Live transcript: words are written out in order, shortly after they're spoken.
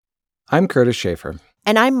I'm Curtis Schaefer.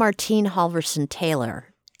 And I'm Martine Halverson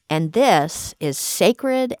Taylor. And this is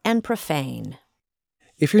Sacred and Profane.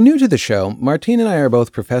 If you're new to the show, Martine and I are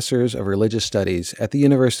both professors of religious studies at the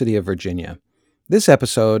University of Virginia. This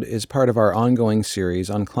episode is part of our ongoing series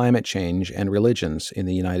on climate change and religions in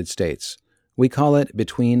the United States. We call it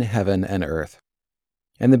Between Heaven and Earth.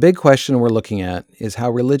 And the big question we're looking at is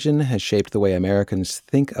how religion has shaped the way Americans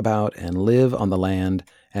think about and live on the land,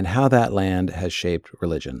 and how that land has shaped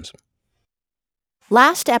religions.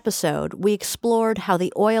 Last episode, we explored how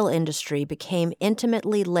the oil industry became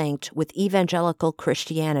intimately linked with evangelical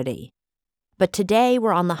Christianity. But today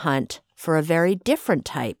we're on the hunt for a very different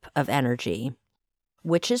type of energy,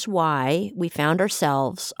 which is why we found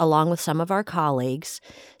ourselves, along with some of our colleagues,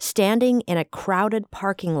 standing in a crowded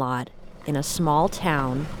parking lot in a small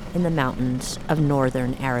town in the mountains of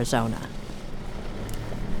northern Arizona.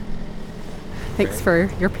 Thanks for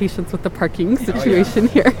your patience with the parking situation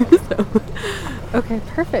here. Okay,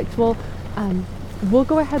 perfect. Well, we'll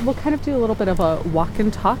go ahead. We'll kind of do a little bit of a walk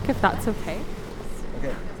and talk, if that's okay.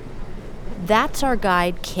 Okay. That's our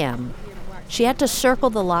guide, Kim. She had to circle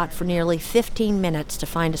the lot for nearly 15 minutes to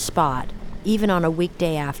find a spot, even on a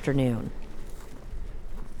weekday afternoon.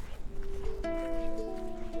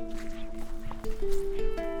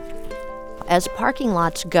 As parking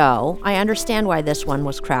lots go, I understand why this one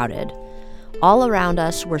was crowded. All around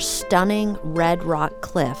us were stunning red rock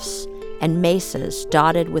cliffs and mesas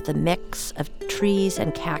dotted with a mix of trees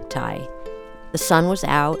and cacti. The sun was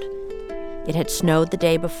out. It had snowed the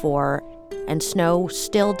day before, and snow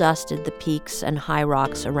still dusted the peaks and high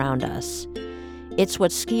rocks around us. It's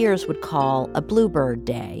what skiers would call a bluebird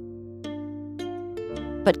day.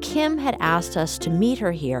 But Kim had asked us to meet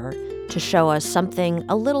her here to show us something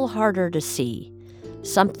a little harder to see,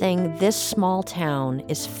 something this small town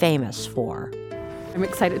is famous for. I'm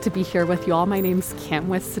excited to be here with you all. My name's Kim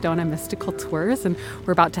with Sedona Mystical Tours, and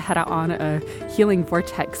we're about to head out on a healing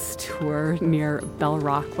vortex tour near Bell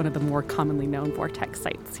Rock, one of the more commonly known vortex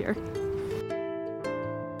sites here.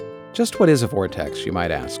 Just what is a vortex, you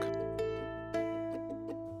might ask?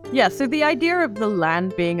 Yeah, so the idea of the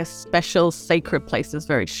land being a special sacred place is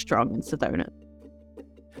very strong in Sedona.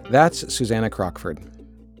 That's Susannah Crockford.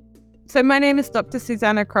 So my name is Dr.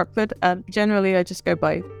 Susannah Crockford. Generally, I just go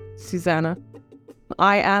by Susannah.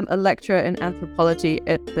 I am a lecturer in anthropology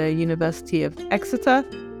at the University of Exeter.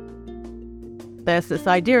 There's this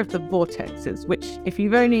idea of the vortexes, which if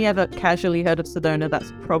you've only ever casually heard of Sedona,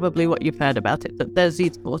 that's probably what you've heard about it, that there's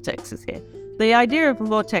these vortexes here. The idea of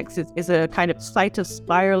vortexes is a kind of site of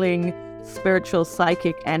spiraling spiritual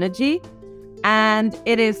psychic energy, and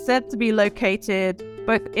it is said to be located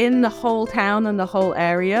both in the whole town and the whole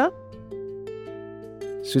area.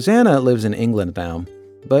 Susannah lives in England now,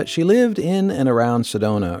 but she lived in and around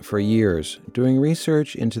Sedona for years, doing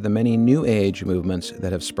research into the many New Age movements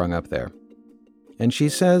that have sprung up there. And she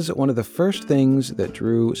says one of the first things that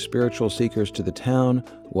drew spiritual seekers to the town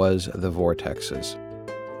was the vortexes.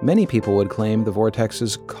 Many people would claim the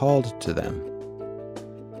vortexes called to them.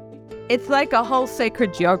 It's like a whole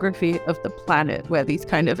sacred geography of the planet where these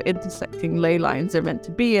kind of intersecting ley lines are meant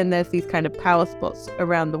to be, and there's these kind of power spots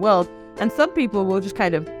around the world. And some people will just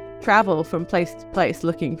kind of travel from place to place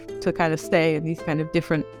looking to kind of stay in these kind of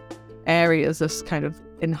different areas of kind of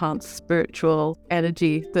enhanced spiritual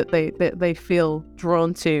energy that they feel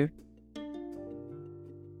drawn to.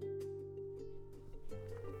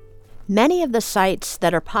 Many of the sites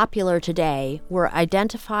that are popular today were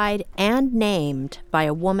identified and named by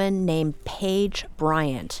a woman named Paige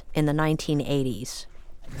Bryant in the 1980s.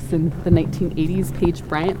 In the 1980s, Paige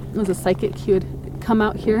Bryant was a psychic who had come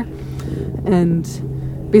out here and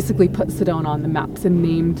basically put Sedona on the maps and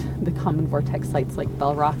named the common vortex sites like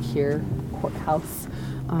Bell Rock here, Courthouse.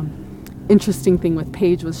 Interesting thing with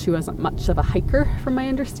Paige was she wasn't much of a hiker, from my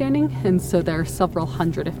understanding, and so there are several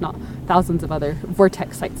hundred, if not thousands, of other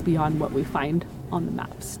vortex sites beyond what we find on the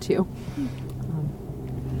maps too.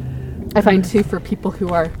 I find too, for people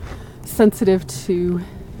who are sensitive to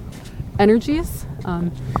energies,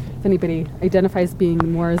 if anybody identifies being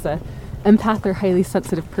more as a empath or highly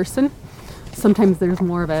sensitive person, sometimes there's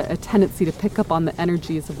more of a tendency to pick up on the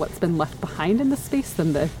energies of what's been left behind in the space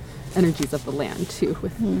than the energies of the land too,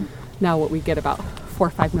 with now what we get about 4 or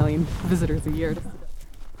 5 million visitors a year.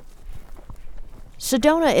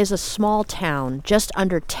 Sedona is a small town, just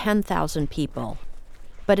under 10,000 people,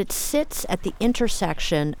 but it sits at the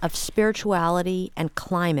intersection of spirituality and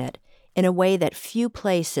climate in a way that few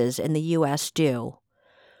places in the U.S. do.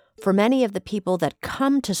 For many of the people that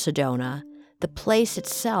come to Sedona, the place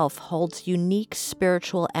itself holds unique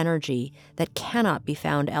spiritual energy that cannot be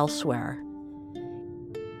found elsewhere.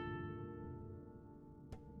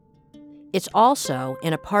 It's also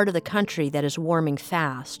in a part of the country that is warming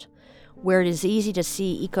fast, where it is easy to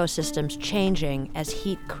see ecosystems changing as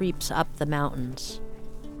heat creeps up the mountains.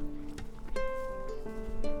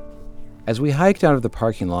 As we hiked out of the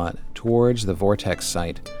parking lot towards the vortex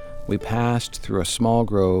site, we passed through a small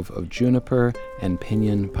grove of juniper and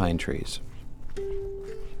pinyon pine trees.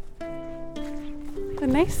 The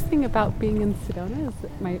nice thing about being in Sedona is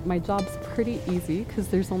that my job's pretty easy because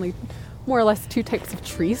there's only more or less 2 types of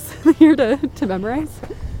trees here to memorize.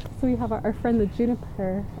 So we have our friend the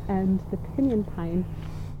juniper and the pinyon pine.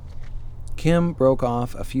 Kim broke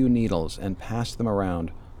off a few needles and passed them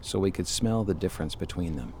around so we could smell the difference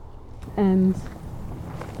between them. And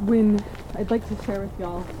when I'd like to share with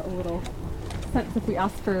y'all a little sense, if we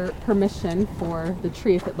ask for permission for the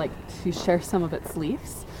tree, if it'd like to share some of its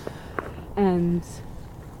leaves. And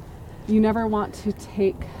you never want to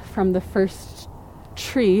take from the first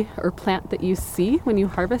tree or plant that you see when you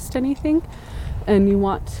harvest anything, and you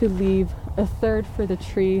want to leave a third for the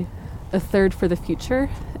tree, a third for the future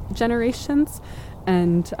generations,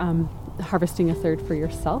 and harvesting a third for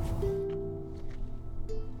yourself.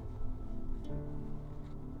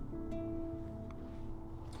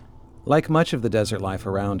 Like much of the desert life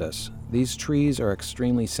around us, these trees are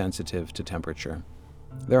extremely sensitive to temperature.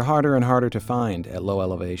 They're harder and harder to find at low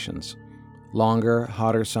elevations. Longer,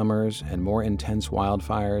 hotter summers and more intense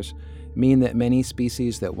wildfires mean that many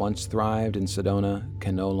species that once thrived in Sedona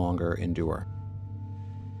can no longer endure.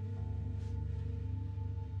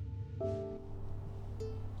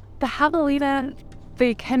 The javelina,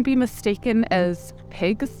 they can be mistaken as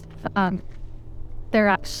pigs. They're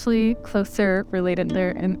actually closer related.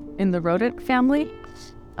 They're in the rodent family.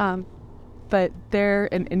 But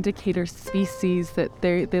they're an indicator species that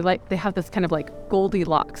they have this kind of like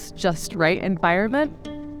Goldilocks just right environment,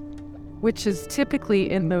 which is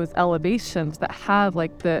typically in those elevations that have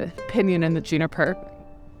like the pinyon and the juniper.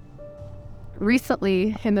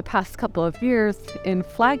 Recently, in the past couple of years, in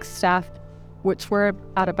Flagstaff, which we're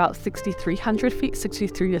at about 6,300 feet,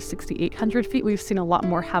 63 to 6,800 feet, we've seen a lot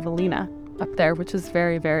more javelina up there, which is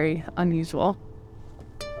very, very unusual.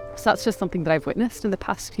 So that's just something that I've witnessed in the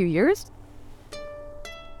past few years.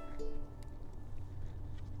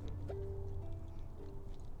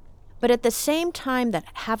 But at the same time that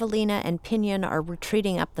javelina and pinyon are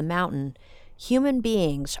retreating up the mountain, human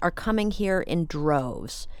beings are coming here in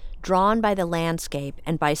droves, drawn by the landscape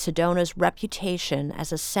and by Sedona's reputation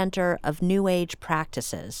as a center of New Age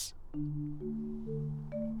practices.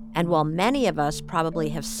 And while many of us probably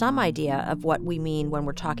have some idea of what we mean when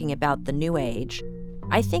we're talking about the New Age,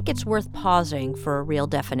 I think it's worth pausing for a real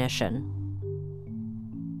definition.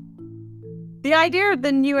 The idea of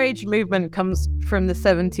the New Age movement comes from the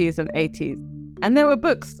 70s and 80s. And there were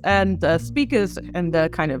books and speakers and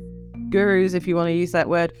kind of gurus, if you want to use that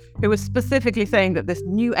word, who were specifically saying that this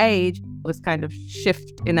New Age, this kind of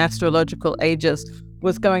shift in astrological ages,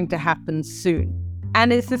 was going to happen soon.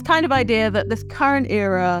 And it's this kind of idea that this current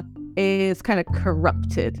era is kind of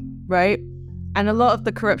corrupted, right? And a lot of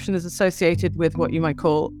the corruption is associated with what you might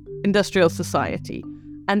call industrial society.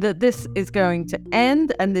 And that this is going to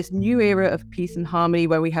end, and this new era of peace and harmony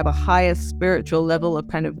where we have a higher spiritual level of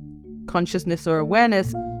kind of consciousness or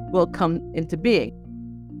awareness will come into being.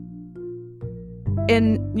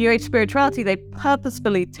 In New Age spirituality, they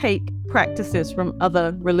purposefully take practices from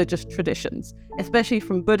other religious traditions, especially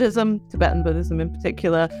from Buddhism, Tibetan Buddhism in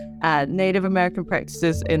particular, Native American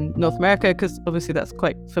practices in North America, because obviously that's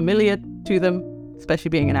quite familiar to them, especially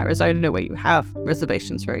being in Arizona where you have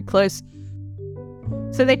reservations very close.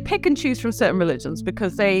 So they pick and choose from certain religions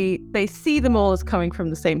because they see them all as coming from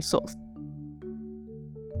the same source.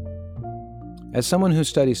 As someone who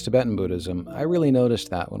studies Tibetan Buddhism, I really noticed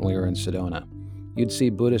that when we were in Sedona. You'd see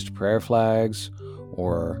Buddhist prayer flags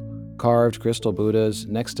or carved crystal Buddhas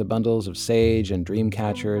next to bundles of sage and dream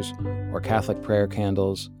catchers or Catholic prayer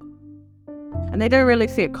candles. And they don't really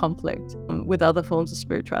see a conflict with other forms of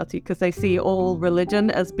spirituality because they see all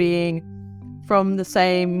religion as being from the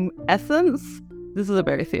same essence. This is a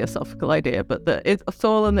very theosophical idea, but it's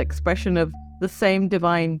all an expression of the same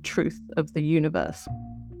divine truth of the universe.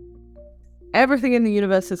 Everything in the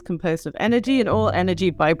universe is composed of energy, and all energy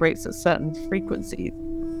vibrates at certain frequencies.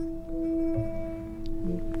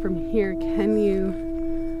 From here, can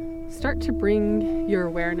you start to bring your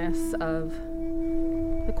awareness of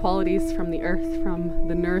the qualities from the earth, from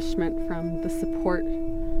the nourishment, from the support,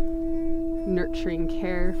 nurturing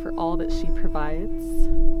care for all that she provides,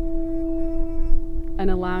 and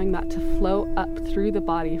allowing that to flow up through the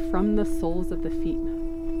body from the soles of the feet.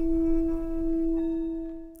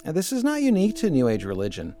 Now, this is not unique to New Age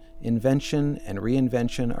religion. Invention and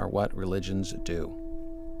reinvention are what religions do.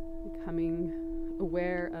 becoming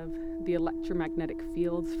aware of the electromagnetic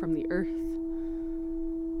fields from the earth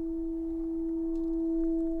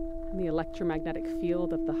and the electromagnetic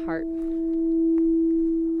field of the heart.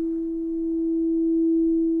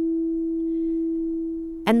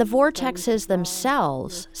 And the vortexes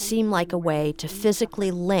themselves seem like a way to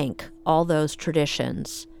physically link all those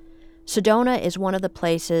traditions. Sedona is one of the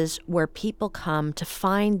places where people come to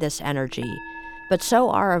find this energy, but so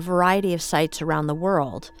are a variety of sites around the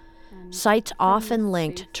world. Sites often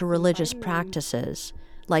linked to religious practices,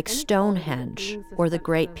 like Stonehenge or the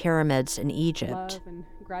Great Pyramids in Egypt. Love and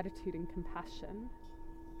gratitude and compassion.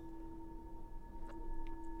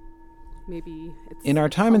 Maybe it's in our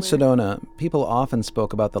time in color. Sedona, people often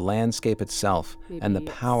spoke about the landscape itself and the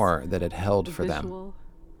Maybe power that it held the for them. visual.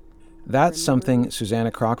 That's something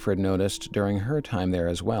Susannah Crockford noticed during her time there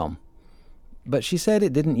as well. But she said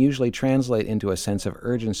it didn't usually translate into a sense of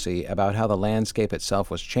urgency about how the landscape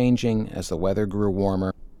itself was changing as the weather grew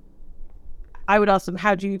warmer. I would ask them,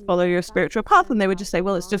 how do you follow your spiritual path? And they would just say,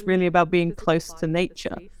 well, it's just really about being close to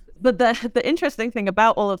nature. But the interesting thing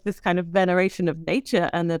about all of this kind of veneration of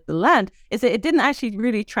nature and of the land is that it didn't actually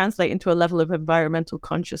really translate into a level of environmental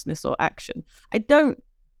consciousness or action. I don't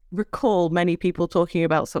recall many people talking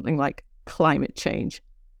about something like climate change.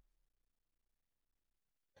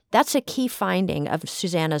 That's a key finding of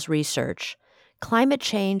Susannah's research. Climate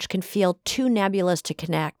change can feel too nebulous to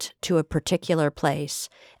connect to a particular place,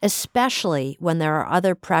 especially when there are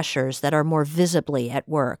other pressures that are more visibly at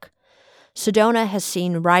work. Sedona has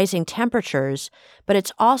seen rising temperatures, but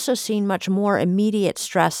it's also seen much more immediate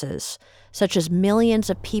stresses, such as millions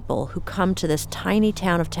of people who come to this tiny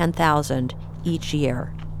town of 10,000 each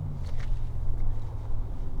year.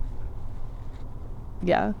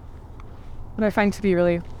 Yeah. What I find to be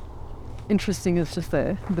really interesting is just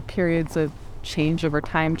the periods of change over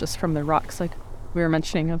time just from the rocks. Like we were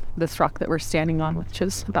mentioning of this rock that we're standing on, which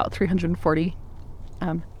is about 340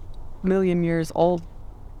 million years old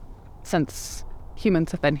since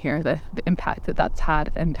humans have been here, the impact that that's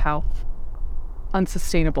had and how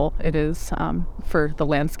unsustainable it is for the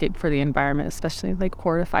landscape, for the environment, especially like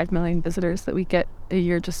 4 to 5 million visitors that we get a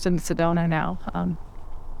year just in Sedona now.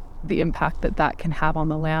 The impact that can have on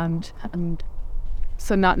the land. And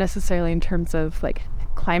so not necessarily in terms of like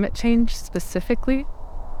climate change specifically.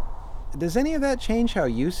 Does any of that change how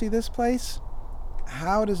you see this place?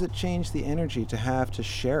 How does it change the energy to have to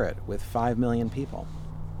share it with 5 million people?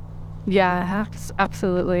 Yeah,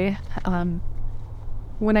 absolutely.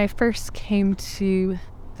 When I first came to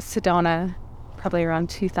Sedona, probably around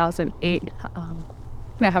 2008, I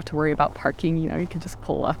didn't have to worry about parking. You could just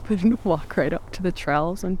pull up and walk right up to the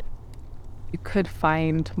trails, and you could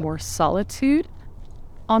find more solitude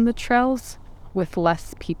on the trails with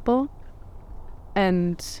less people.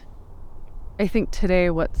 And I think today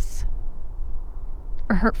what's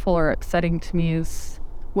hurtful or upsetting to me is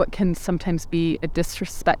what can sometimes be a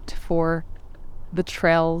disrespect for the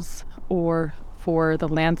trails or for the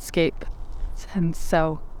landscape. And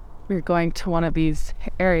so we're going to one of these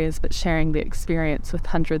areas but sharing the experience with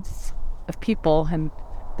hundreds of people and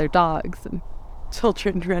their dogs and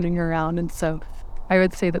children running around. And so I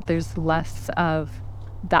would say that there's less of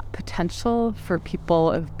that potential for people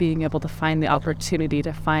of being able to find the opportunity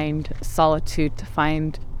to find solitude, to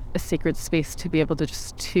find a sacred space, to be able to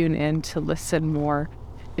just tune in, to listen more,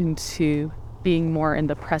 into being more in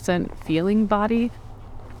the present feeling body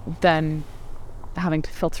than having to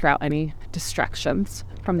filter out any distractions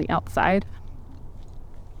from the outside.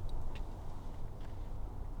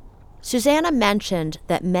 Susannah mentioned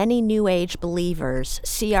that many New Age believers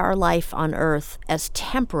see our life on Earth as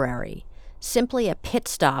temporary, simply a pit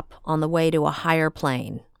stop on the way to a higher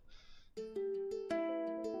plane.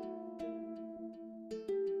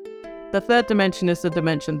 The third dimension is the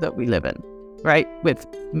dimension that we live in, right? With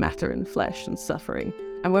matter and flesh and suffering.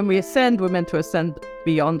 And when we ascend, we're meant to ascend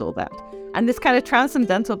beyond all that. And this kind of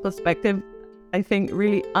transcendental perspective, I think,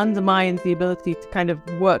 really undermines the ability to kind of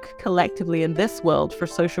work collectively in this world for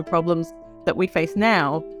social problems that we face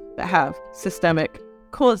now that have systemic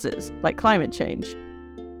causes, like climate change.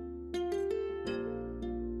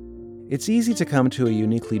 It's easy to come to a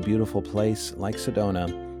uniquely beautiful place like Sedona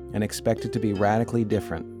and expect it to be radically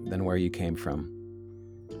different than where you came from.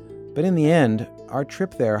 But in the end, our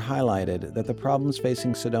trip there highlighted that the problems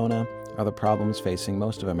facing Sedona are the problems facing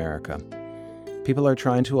most of America. People are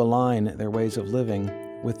trying to align their ways of living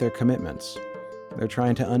with their commitments. They're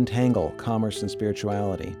trying to untangle commerce and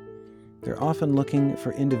spirituality. They're often looking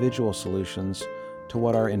for individual solutions to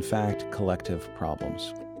what are in fact collective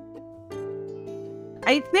problems.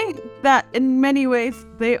 I think that in many ways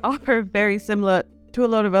they are very similar to a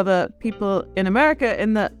lot of other people in America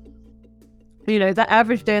in that That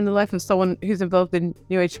average day in the life of someone who's involved in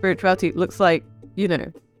New Age spirituality looks like,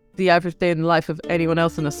 the average day in the life of anyone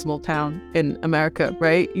else in a small town in America,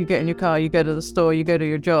 right? You get in your car, you go to the store, you go to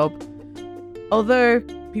your job. Although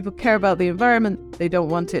people care about the environment, they don't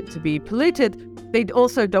want it to be polluted, they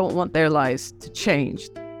also don't want their lives to change.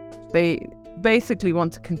 They basically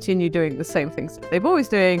want to continue doing the same things that they've always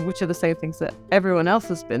doing, which are the same things that everyone else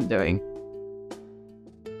has been doing.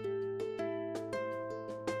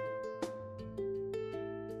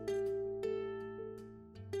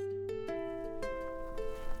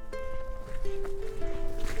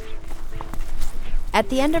 At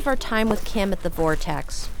the end of our time with Kim at the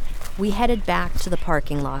Vortex, we headed back to the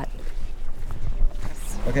parking lot.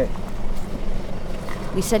 Okay.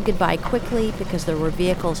 We said goodbye quickly because there were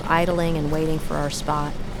vehicles idling and waiting for our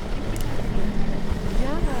spot.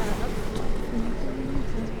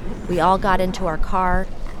 We all got into our car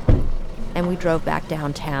and we drove back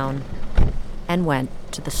downtown and went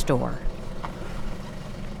to the store.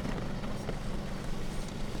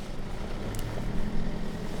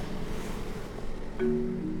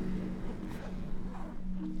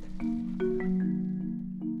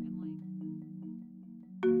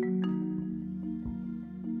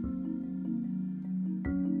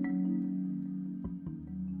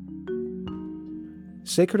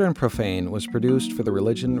 Sacred and Profane was produced for the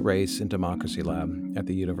Religion, Race, and Democracy Lab at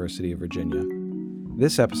the University of Virginia.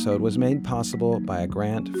 This episode was made possible by a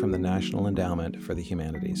grant from the National Endowment for the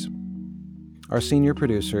Humanities. Our senior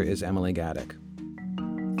producer is Emily Gaddick.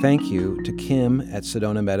 Thank you to Kim at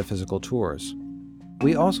Sedona Metaphysical Tours.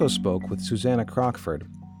 We also spoke with Susannah Crockford.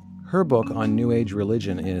 Her book on New Age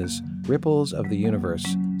religion is Ripples of the Universe,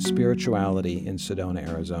 Spirituality in Sedona,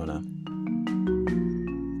 Arizona.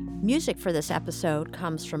 Music for this episode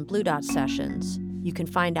comes from Blue Dot Sessions. You can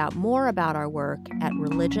find out more about our work at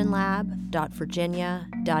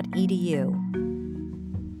religionlab.virginia.edu.